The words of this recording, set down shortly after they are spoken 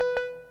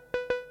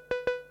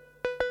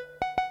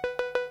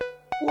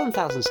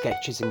1000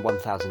 sketches in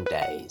 1000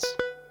 days.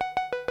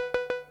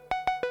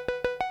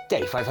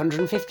 Day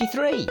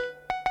 553.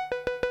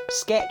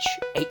 Sketch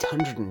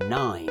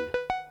 809.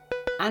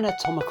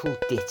 Anatomical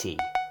ditty.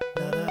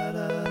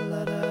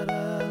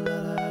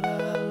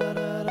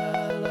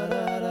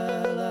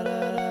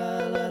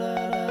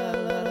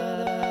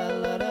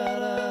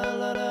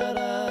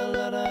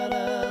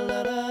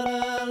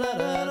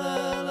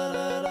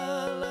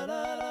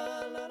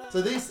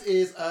 So this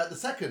is the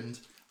second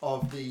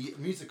of the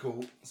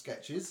musical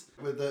sketches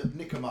with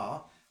Nick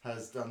Amar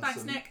has done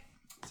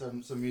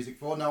some music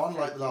for. Now,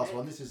 unlike the last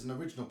one, this is an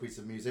original piece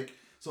of music,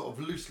 sort of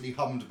loosely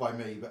hummed by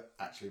me, but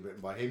actually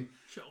written by him.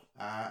 Sure.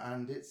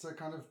 And it's a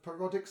kind of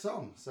parodic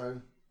song, so...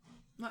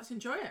 Let's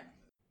enjoy it.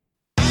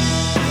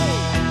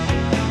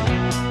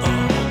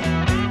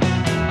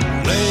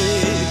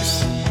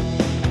 Legs.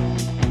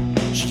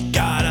 She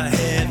gotta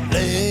have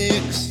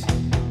legs.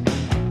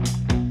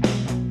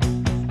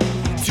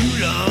 2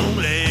 long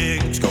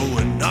legs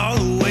going all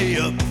the way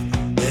up.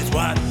 That's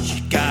what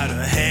she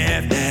gotta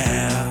have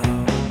now.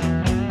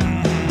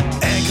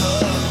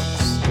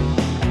 Ankles.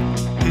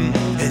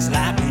 It's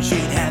like we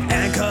should have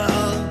ankles.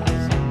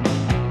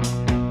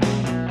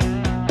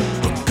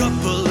 A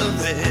couple of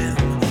them.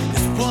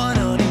 There's one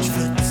on each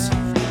foot.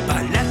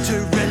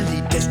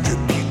 Bilaterally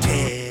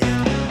distributed.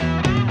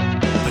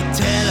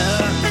 Patella.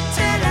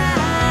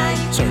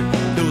 So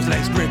those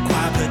legs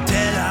require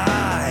patella.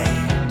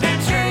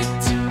 That's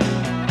right.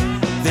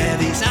 They're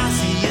these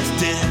osseous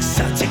discs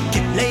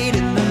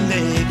articulated in the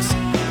legs.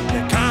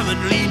 They're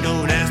commonly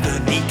known as the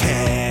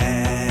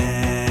kneecaps.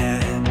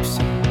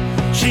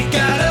 She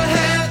gotta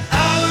have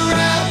all the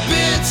right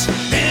bits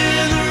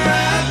in the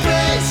right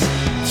place.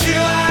 2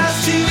 eyes,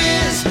 2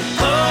 ears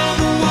on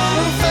the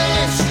one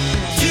face.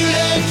 2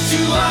 legs,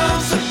 2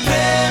 arms, a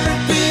pair of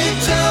big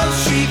toes.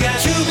 She got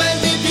 2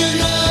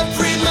 mandibular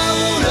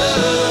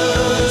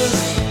premolars.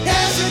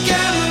 That's the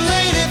kind of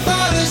lady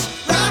for this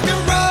rock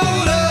and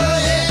roller,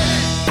 yeah.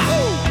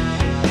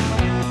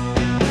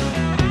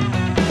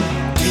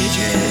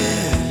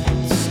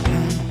 Digits.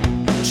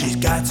 She's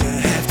got to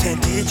have 10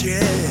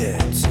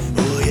 digits.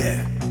 Oh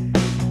yeah.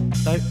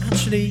 Though,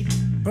 actually,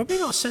 probably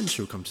not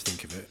essential, come to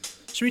think of it.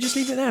 Should we just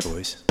leave it there,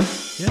 boys?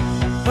 Yeah?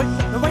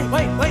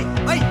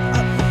 Wait!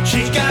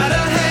 She's gotta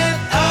have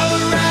all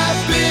the right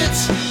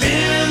bits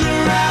in the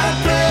right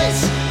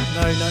place.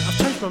 No, I've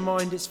changed my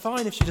mind. It's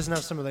fine if she doesn't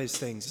have some of those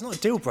things. It's not a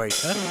deal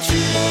breaker. 2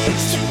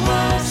 legs, 2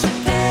 arms, a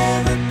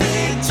pair of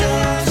big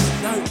toes.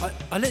 No,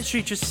 I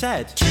literally just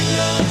said. 2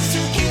 lungs, 2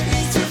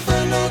 kidneys, 2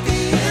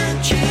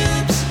 fallopian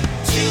tubes.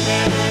 2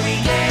 memory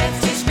glands,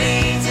 2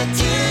 spleens, and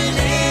 2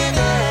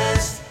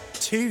 livers.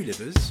 2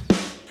 livers?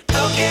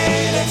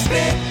 Okay, let's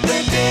split the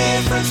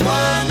difference,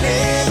 1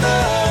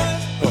 liver.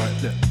 Alright,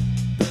 look.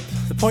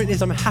 The point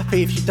is, I'm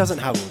happy if she doesn't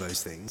have all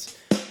those things.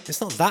 It's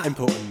not that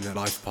important in a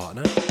life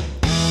partner. 1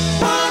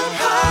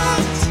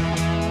 heart,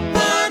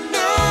 1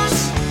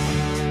 nose.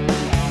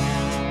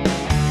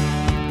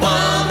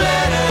 1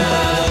 bladder.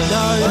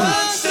 No,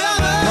 1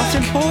 stomach.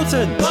 not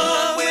important.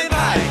 1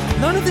 windpipe.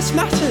 None of this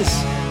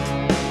matters.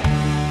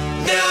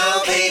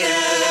 No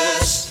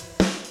penis.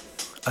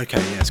 Okay,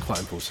 yeah, it's quite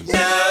important.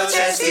 No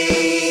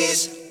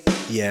testes.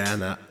 Yeah,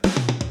 and that.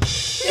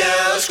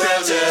 No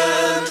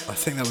scrotum. I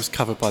think that was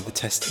covered by the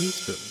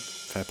testes, but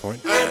fair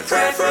point. And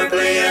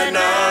preferably a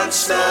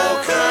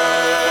non-smoker.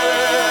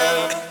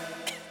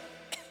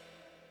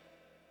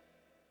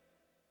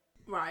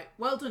 Right,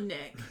 well done,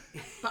 Nick.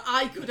 But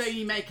I could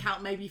only make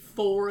out maybe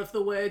 4 of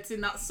the words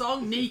in that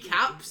song.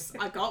 Kneecaps,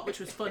 I got, which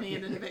was funny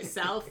in and of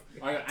itself.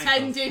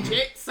 10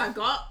 digits, I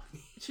got,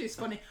 which is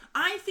funny.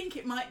 I think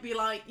it might be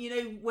like, you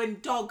know, when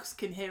dogs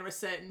can hear a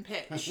certain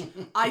pitch.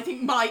 I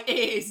think my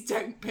ears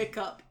don't pick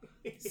up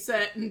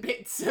certain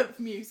bits of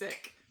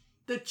music.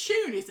 The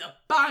tune is a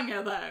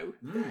banger, though.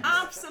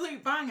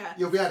 Absolute banger.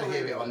 You'll be able to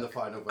hear it on the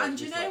final version. And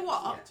do you know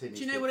what? Do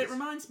you know what it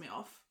reminds me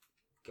of?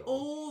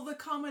 All the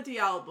comedy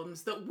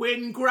albums that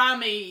win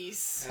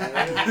Grammys.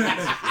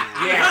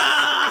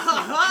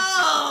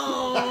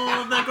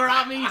 Oh, the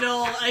Grammy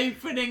door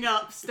opening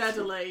up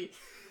steadily.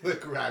 The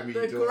Grammy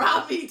The door.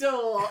 Grammy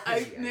door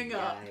opening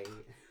up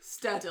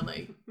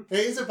steadily. It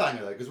is a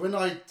banger though, because when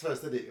I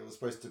first did it, it was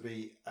supposed to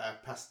be a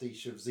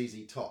pastiche of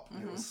ZZ Top,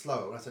 and it was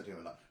slow. And I said to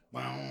him, like,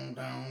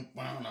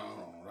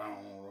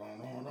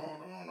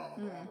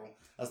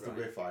 that's the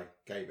riff I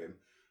gave him.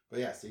 But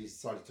yes, he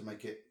decided to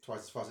make it twice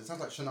as fast. It sounds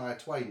like Shania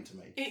Twain to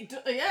me. It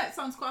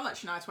sounds quite like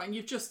Shania Twain.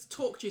 You've just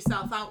talked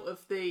yourself out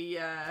of the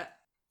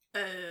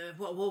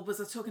what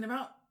was I talking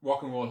about?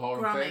 Rock and Roll Hall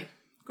of Fame.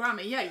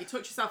 Grammy, yeah, you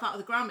took yourself out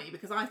of the Grammy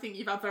because I think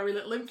you've had very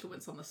little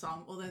influence on the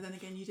song. Although then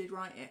again, you did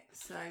write it,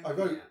 so I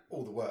wrote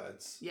all the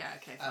words. Yeah,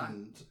 okay, fine.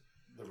 And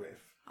the riff.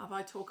 Have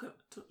I talked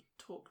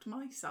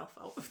myself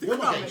out of the You're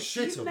Grammy? not getting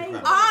shit on the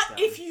Grammy.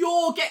 If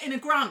you're getting a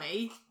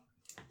Grammy,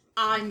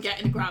 I'm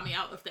getting a Grammy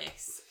out of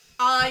this.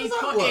 I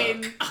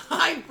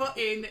put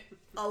in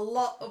a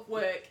lot of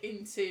work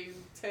into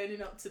turning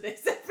up to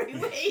this every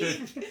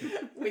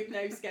week with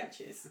no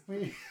sketches.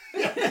 You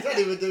don't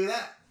even do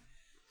that.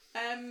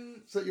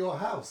 Um, It's at your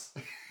house.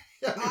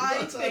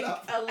 I think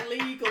a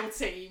legal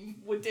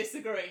team would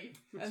disagree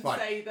and fine.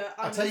 say that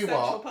I'm I'll tell an you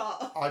essential what,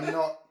 part. I'm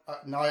not.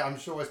 No, I'm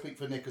sure I speak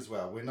for Nick as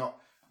well. We're not.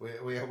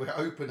 We're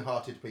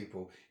open-hearted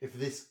people. If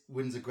this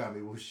wins a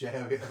Grammy, we'll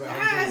share it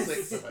around all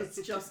six of us.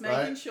 Just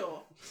making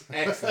sure.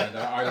 Excellent.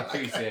 I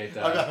appreciate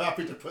that. I'm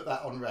happy to put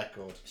that on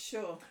record.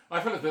 Sure.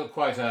 I felt it felt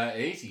quite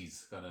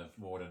 80s kind of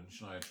more than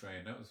Shania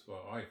Twain. That was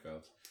what I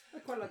felt. I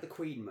quite like the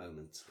Queen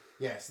moment.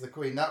 Yes, the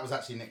Queen. That was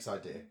actually Nick's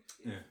idea.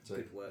 Yeah.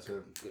 Good work.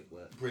 To Good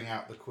work. bring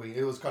out the Queen.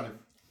 It was kind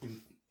of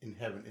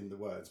inherent in the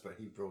words, but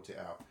he brought it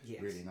out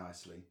Yes. really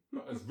nicely.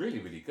 It was really,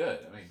 really good.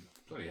 I mean,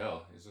 bloody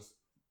hell. It's just,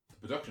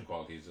 the production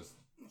quality is just,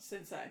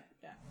 Sensei,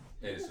 yeah.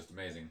 it is just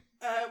amazing.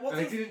 What's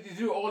And did he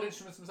do all the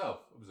instruments himself,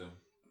 I presume?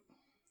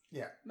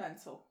 Yeah,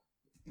 mental?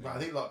 but I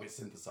think a lot of it's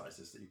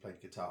synthesizers that he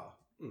played guitar,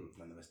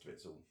 and the rest of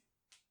it's all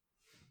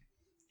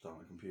done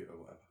on a computer or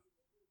whatever.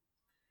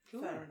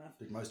 Fair enough.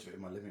 Did most of it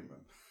in my living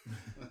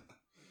room.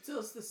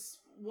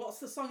 What's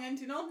the song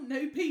ending on?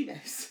 No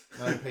penis.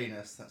 No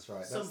penis. That's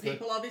right. Some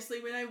people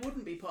obviously we know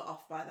wouldn't be put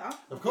off by that.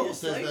 Of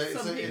course, obviously.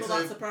 Some people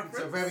that's a preference.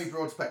 It's a very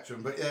broad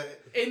spectrum, but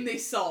in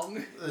this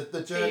song,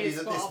 the journey is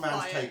that put this off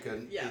man's by it.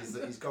 taken Yeah. is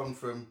that he's gone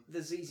from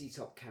The ZZ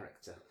Top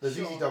character. the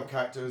ZZ Top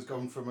character has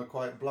gone from a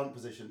quite blunt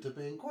position to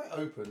being quite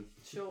open,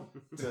 sure.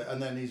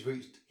 and then he's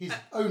reached his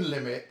own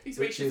limit, He's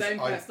which reached his is own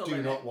I personal do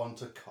limit. not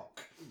want a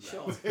cock.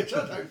 Sure. Which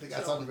I don't think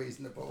that's Sure.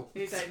 unreasonable.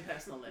 His own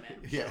personal limit.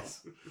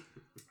 Yes.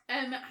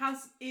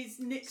 Is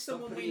Nick Stop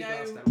someone putting we your know?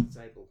 glass down on the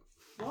table.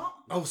 What?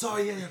 Oh,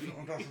 sorry. Yeah.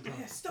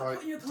 Yeah, stop Sorry.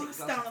 putting your glass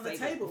glass down off on the the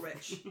table, table.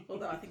 Rich.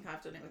 Although I think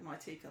I've done it with my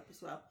teacup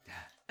as well.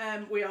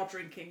 We are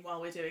drinking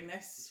while we're doing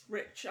this.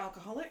 Rich,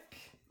 alcoholic.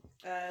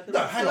 The No,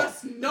 rest hang of on.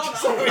 us,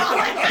 not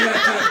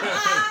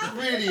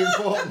alcoholic. Really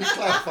important to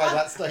clarify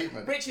that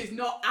statement. Rich is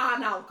not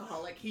an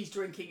alcoholic. He's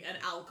drinking an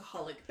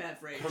alcoholic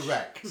beverage.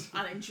 Correct.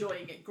 And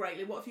enjoying it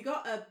greatly. What have you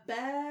got? A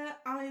Bear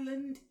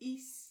Island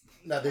East.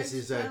 No, this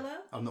is.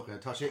 Stella? I'm not going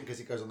to touch it because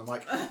it goes on the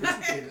mic.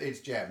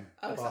 It's Gem.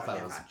 Oh, sorry,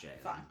 Barthel's. okay,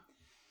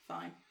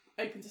 fine.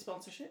 Open to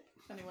sponsorship.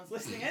 If anyone's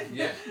listening in.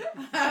 Yeah.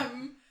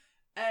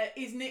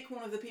 Is Nick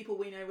one of the people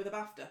we know with a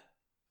BAFTA?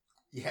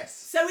 Yes.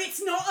 So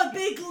it's not a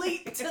big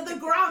leap to the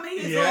Grammy,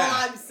 is Yeah.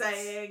 all I'm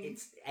saying.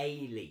 It's a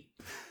leap.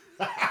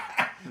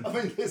 I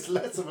mean, it's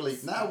less of a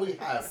leap. Now we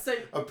have So-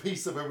 a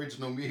piece of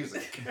original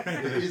music.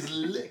 It is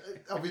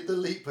I mean, the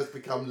leap has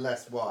become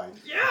less wide.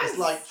 Yes! It's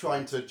like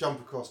trying to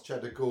jump across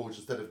Cheddar Gorge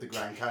instead of the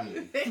Grand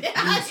Canyon.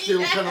 Yeah, You still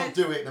yes. cannot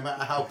do it no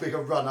matter how big a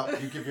run up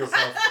you give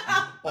yourself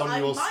on I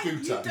your might-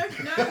 scooter. You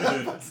don't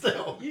know. But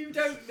still. You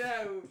don't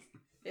know.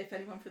 If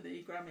anyone from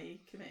the Grammy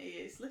committee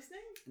is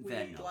listening,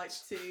 They're we'd not. like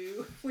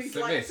to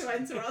Submit.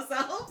 enter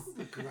ourselves.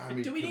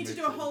 Grammy Do we need to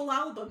do a committee. whole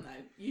album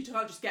though? You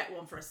can't just get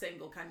one for a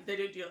single, can you? They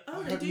don't do.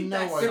 Oh, I they have do no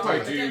best idea. They song. probably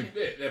but do. don't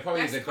they? There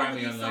probably is a Best Grammy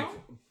comedy on like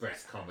song?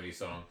 best comedy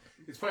song.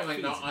 It's probably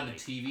like not on a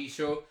TV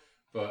show,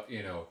 but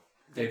you know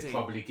They they'd do.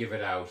 probably give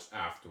it out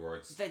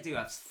afterwards. They do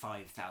have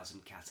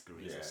 5,000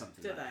 categories Yeah. or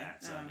something Do like they?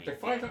 that. So, I mean, They're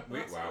five. Wait,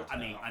 That's wow. I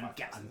mean, I'm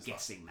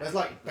guessing that. There's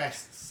like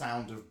best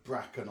sound of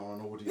Bracken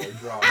on an audio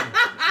drama.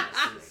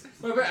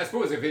 Well, but I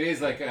suppose if it is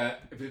like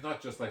if it's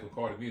not just like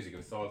recorded music, if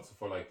it's also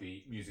for like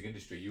the music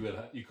industry,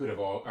 you could have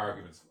all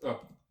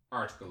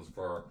articles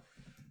for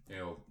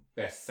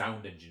best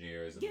sound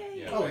engineers and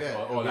Yeah. Oh like, yeah,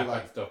 all It'll that be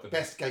kind of stuff. And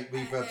best gate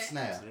reverb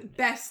snare.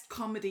 Best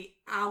comedy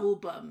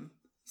album.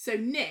 So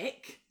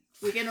Nick,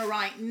 we're gonna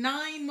write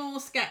 9 more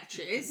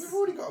sketches. We've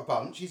already got a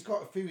bunch. He's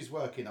got a few he's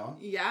working on.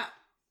 Yeah,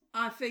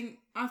 I think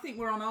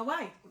we're on our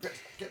way.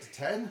 Get to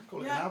 10.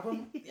 Call it an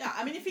album. Yeah,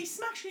 I mean, if he's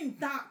smashing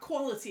that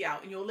quality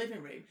out in your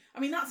living room, I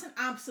mean, that's an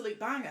absolute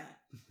banger.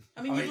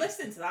 I mean, you'd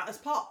listen to that as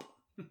pop.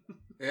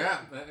 yeah,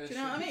 Do you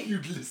know what I mean?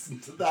 You'd listen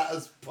to that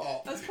as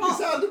pop. As pop.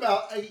 You sound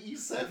about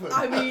 87.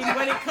 I mean,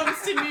 when it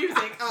comes to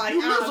music, I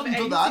You am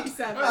listen to that.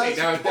 87. I think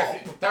As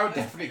that would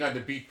definitely go on the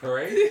Beat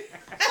Parade.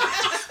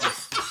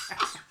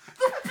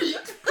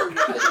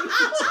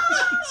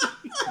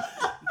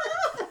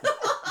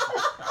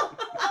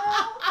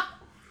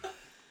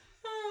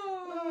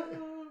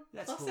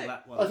 Let's That's call it.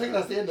 that one. I think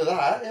that's the end of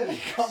that. Yeah, you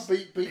can't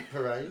beat Beat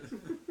Parade.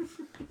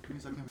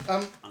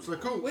 So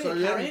cool. We're so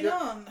yeah, carrying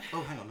on.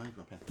 Oh, hang on, I need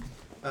my pen.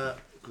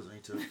 Because I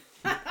need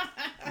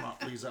to mark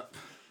these up.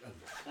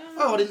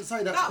 Oh, I didn't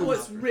say that's That called.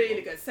 was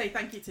really good. Say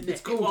thank you to Nick.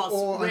 It's called. It was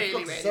Or, I really,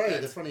 forgot to really say,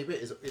 good. the funny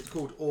bit is it's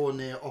called Or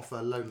Near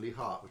Offer Lonely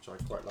Heart, which I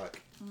quite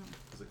like.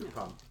 It's a good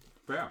pun.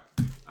 Yeah.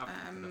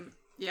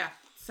 Yeah,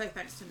 say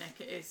thanks to Nick.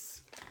 It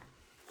is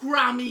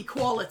Grammy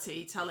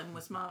quality. Tell him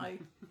was my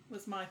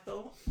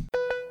thought.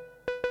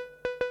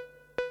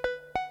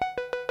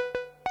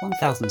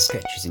 1,000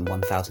 Sketches in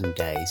 1,000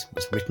 Days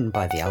was written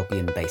by the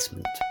Albion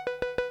Basement.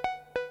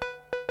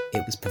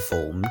 It was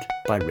performed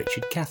by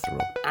Richard Catherall.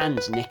 And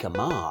Nick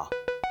Amar.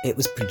 It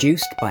was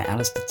produced by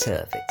Alistair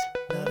Turvitt.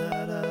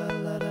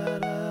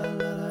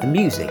 The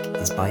music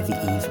is by The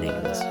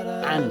Evenings.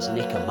 And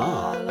Nick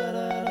Amar.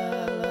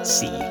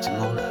 See you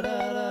tomorrow.